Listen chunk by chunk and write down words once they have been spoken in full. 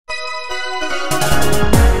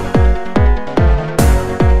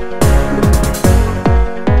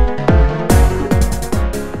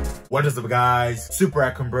guys?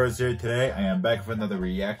 superracoonbrothers here. Today I am back for another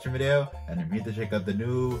reaction video, and I'm here to check out the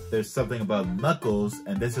new There's Something About Knuckles,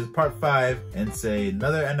 and this is part 5, and it's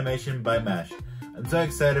another animation by MASH. I'm so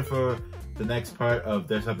excited for the next part of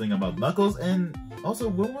There's Something About Knuckles, and also,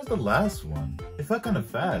 when was the last one? It felt kind of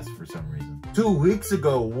fast for some reason. 2 weeks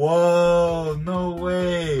ago. Whoa, no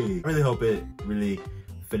way. I really hope it really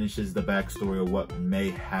finishes the backstory of what may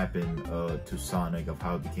happen to Sonic, of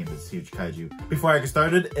how it became this huge kaiju. Before I get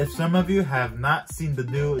started, if some of you have not seen the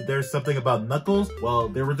new There's Something About Knuckles, well,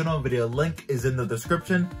 the original video link is in the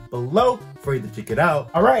description below for you to check it out.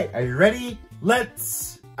 Alright, are you ready?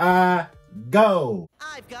 Let's go!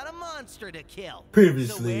 I've got a monster to kill.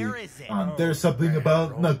 Previously So where is it? on There's Something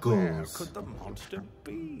About Where Knuckles. could the monster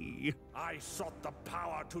be? I sought the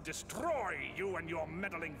power to destroy you and your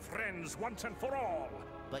meddling friends once and for all.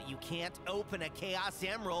 But you can't open a Chaos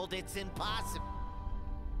Emerald. It's impossible.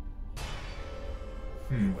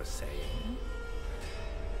 You were saying?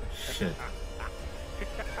 Shit.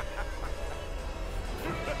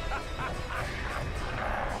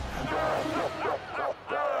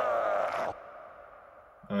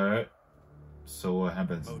 Alright. So what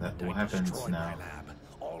happens? What happens now? My lab,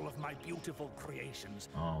 all of my beautiful creations.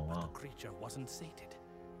 Oh But wow. the creature wasn't sated.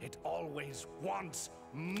 It always wants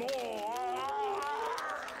more.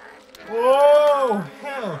 Whoa!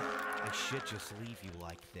 Hell! I should just leave you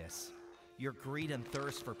like this. Your greed and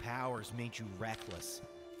thirst for powers made you reckless,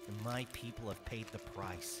 and my people have paid the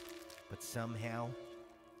price. But somehow,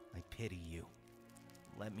 I pity you.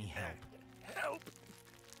 Let me help. Help?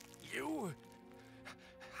 You?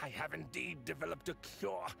 I have indeed developed a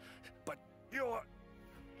cure, but you're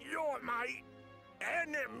my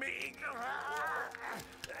enemy.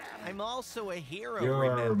 I'm also a hero, You're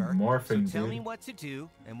remember? morphing, so tell me dude. what to do,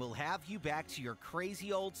 and we'll have you back to your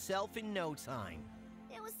crazy old self in no time.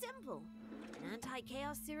 It was simple. An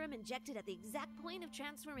anti-chaos serum injected at the exact point of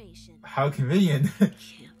transformation. How convenient.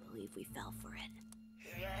 Can't believe we fell for it.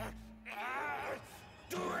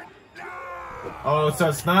 Do it now! Oh, so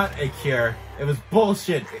it's not a cure. It was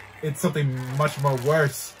bullshit. It's something much more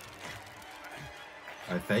worse.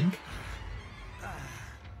 I think.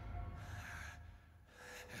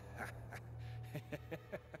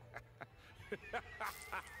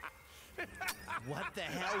 What the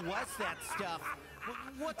hell was that stuff?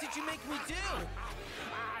 What did you make me do?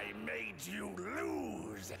 I made you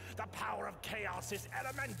lose. The power of chaos is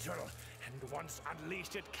elemental, and once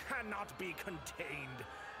unleashed, it cannot be contained,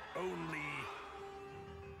 only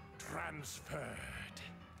transferred.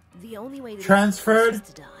 The only way to Transferred? was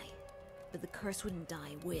to die, but the curse wouldn't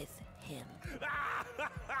die with him.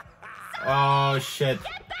 Oh shit.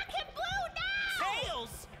 Get back in blue now!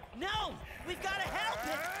 Tails! No! We've got to help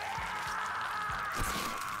it!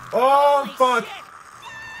 Oh fuck.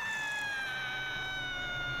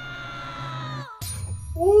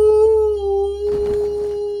 Ooh,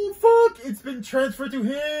 fuck! It's been transferred to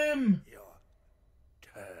him. Your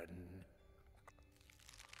turn.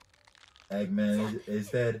 Eggman is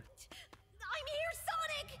dead. I'm here,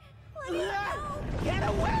 Sonic! Let me go! Get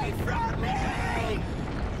away from me!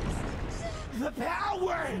 The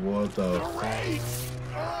power! What the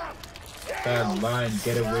fuck? That line,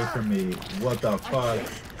 get away from me. What the fuck?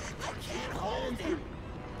 I can't hold it.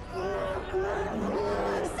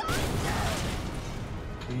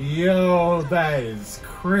 Yo, that is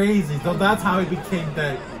crazy. So that's how he became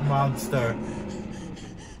that monster.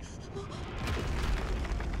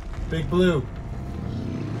 Big Blue.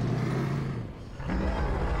 I'm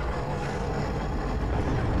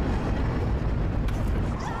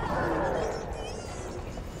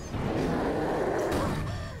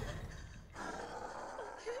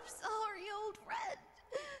sorry, old friend.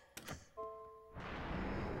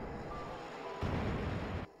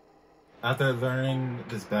 After learning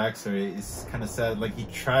this backstory, it's kind of sad. Like, he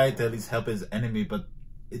tried to at least help his enemy, but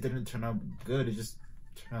it didn't turn out good. It just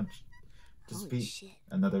turned out just Holy be shit.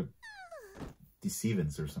 another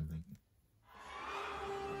deceivance or something.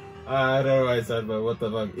 I don't know what I said, but what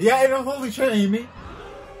the fuck? Yeah, I know, holy shit, Amy!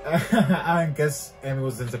 I guess Amy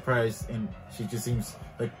wasn't surprised, and she just seems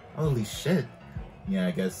like, holy shit. Yeah,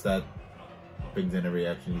 I guess that brings in a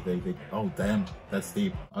reaction. They oh damn, that's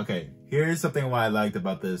deep. Okay, here's something what I liked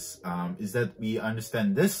about this, is that we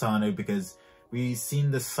understand this Sonic because we've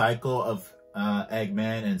seen the cycle of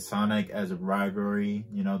Eggman and Sonic as a rivalry.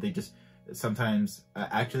 You know, they just sometimes,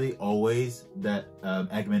 actually always, that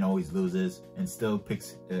Eggman always loses and still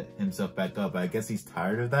picks himself back up. I guess he's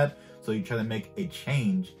tired of that, so he tried to make a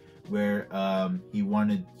change where he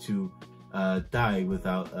wanted to die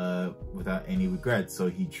without any regrets. So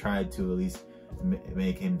he tried to at least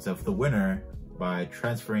make himself the winner by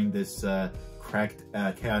transferring this cracked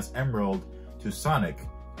Chaos Emerald to Sonic,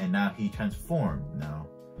 and now he transformed. Now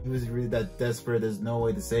he was really that desperate. There's no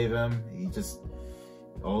way to save him.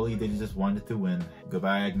 All he did is just wanted to win.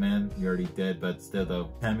 Goodbye, Eggman. You're already dead, but still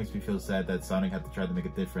though, that makes me feel sad that Sonic had to try to make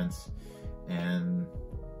a difference, and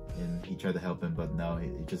he tried to help him, but no,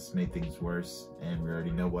 it just made things worse, and we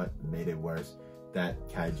already know what made it worse. That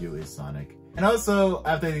kaiju is Sonic. And also,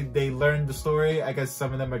 after they learned the story, I guess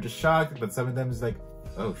some of them are just shocked, but some of them is like,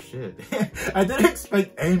 oh shit. I didn't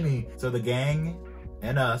expect Amy. So the gang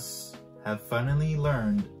and us have finally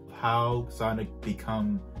learned how Sonic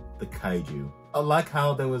become the kaiju. I like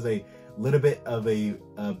how there was a little bit of a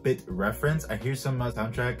bit reference. I hear some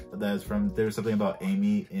soundtrack that's from, there's something about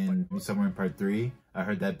Amy in somewhere in part 3. I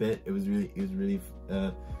heard that bit. It was really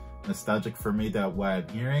nostalgic for me, that what I'm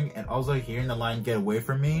hearing. And also hearing the line "get away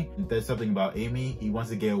from me," there's something about Amy. He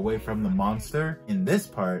wants to get away from the monster. In this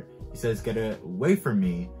part, he says "get away from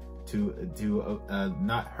me" to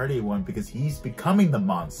not hurt anyone because he's becoming the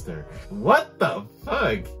monster. What the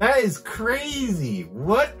fuck? That is crazy.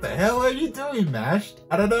 What the hell are you doing, Mashed?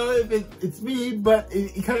 I don't know if it's me, but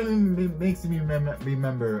it kind of makes me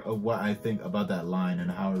remember of what I think about that line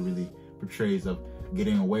and how it really portrays of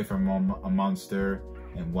getting away from a monster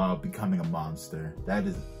and while becoming a monster. That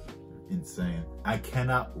is insane. I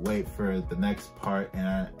cannot wait for the next part,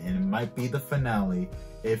 and it might be the finale.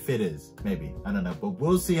 If it is, maybe, I don't know, but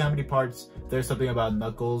we'll see how many parts. There's something about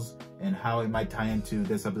Knuckles and how it might tie into,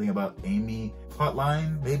 there's something about Amy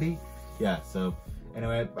plotline, maybe. Yeah, so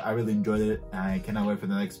anyway, I really enjoyed it. I cannot wait for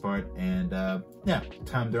the next part, and yeah,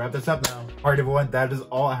 time to wrap this up now. Alright everyone, that is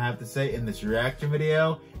all I have to say in this reaction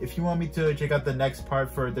video. If you want me to check out the next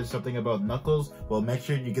part for There's Something About Knuckles, well, make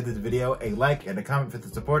sure you give this video a like and a comment for the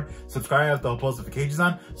support. Subscribe with the post notifications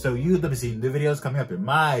on so you'll be seeing new videos coming up in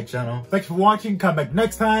my channel. Thanks for watching, come back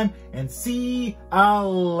next time, and see you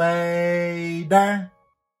later.